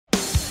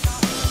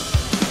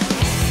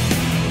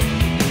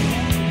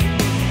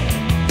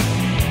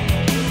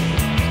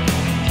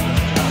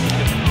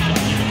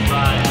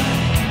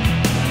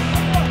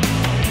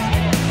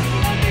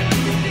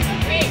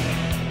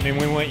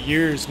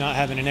years not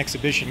having an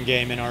exhibition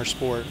game in our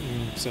sport.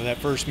 And so that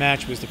first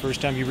match was the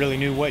first time you really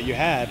knew what you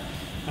had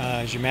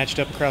as you matched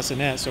up across the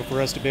net. So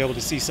for us to be able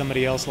to see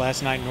somebody else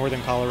last night in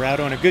Northern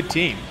Colorado and a good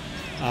team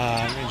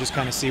and just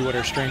kind of see what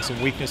our strengths and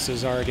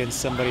weaknesses are against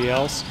somebody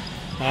else.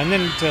 And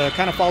then to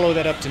kind of follow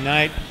that up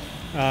tonight,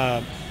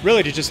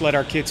 really to just let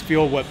our kids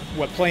feel what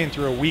playing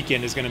through a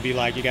weekend is going to be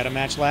like. You got a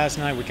match last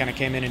night. We kind of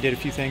came in and did a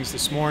few things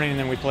this morning, and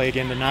then we play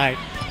again tonight.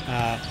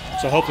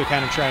 So hopefully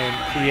kind of try and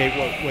create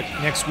what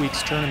next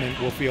week's tournament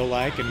will feel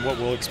like and what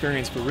we'll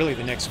experience for really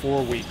the next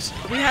 4 weeks.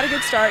 We had a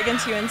good start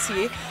against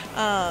UNC,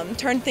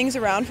 turned things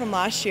around from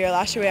last year.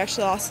 Last year we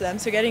actually lost to them,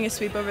 so getting a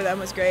sweep over them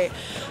was great.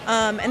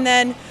 And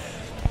then,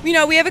 you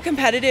know, we have a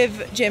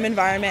competitive gym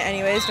environment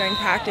anyways during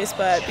practice,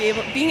 but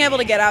being able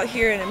to get out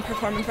here and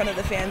perform in front of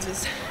the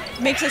fans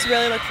makes us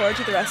really look forward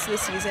to the rest of the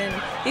season.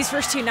 These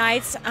first 2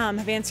 nights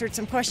have answered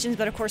some questions,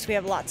 but of course we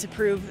have a lot to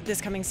prove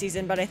this coming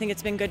season. But I think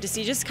it's been good to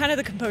see just kind of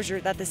the composure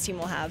that this team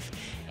will have,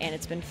 and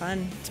it's been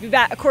fun to be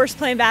back. Of course,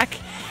 playing back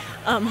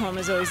home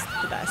is always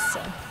the best.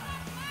 So.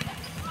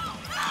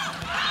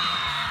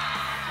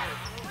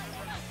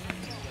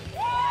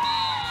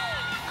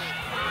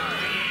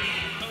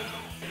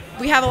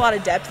 We have a lot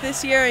of depth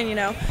this year, and you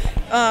know,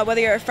 whether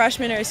you're a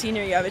freshman or a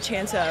senior, you have a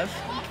chance of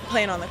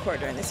playing on the court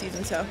during the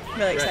season, so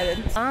really excited.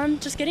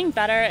 Just getting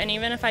better, and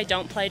even if I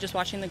don't play, just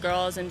watching the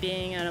girls and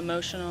being an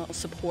emotional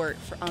support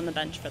on the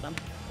bench for them.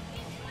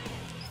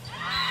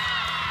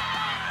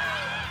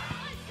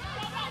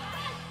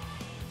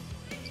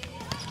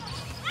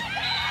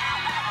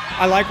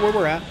 I like where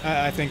we're at.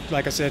 I think,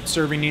 like I said,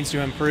 serving needs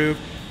to improve.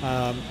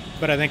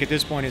 But I think at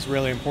this point it's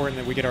really important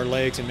that we get our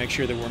legs and make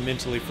sure that we're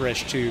mentally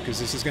fresh too, because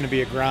this is going to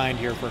be a grind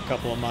here for a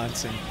couple of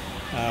months,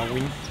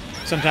 and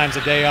sometimes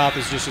a day off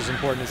is just as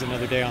important as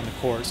another day on the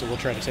court, so we'll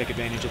try to take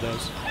advantage of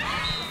those.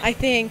 I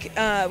think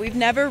we've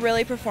never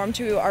really performed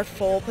to our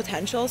full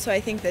potential, so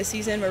I think this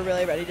season we're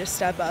really ready to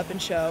step up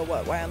and show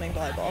what Wyoming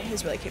volleyball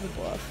is really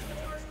capable of.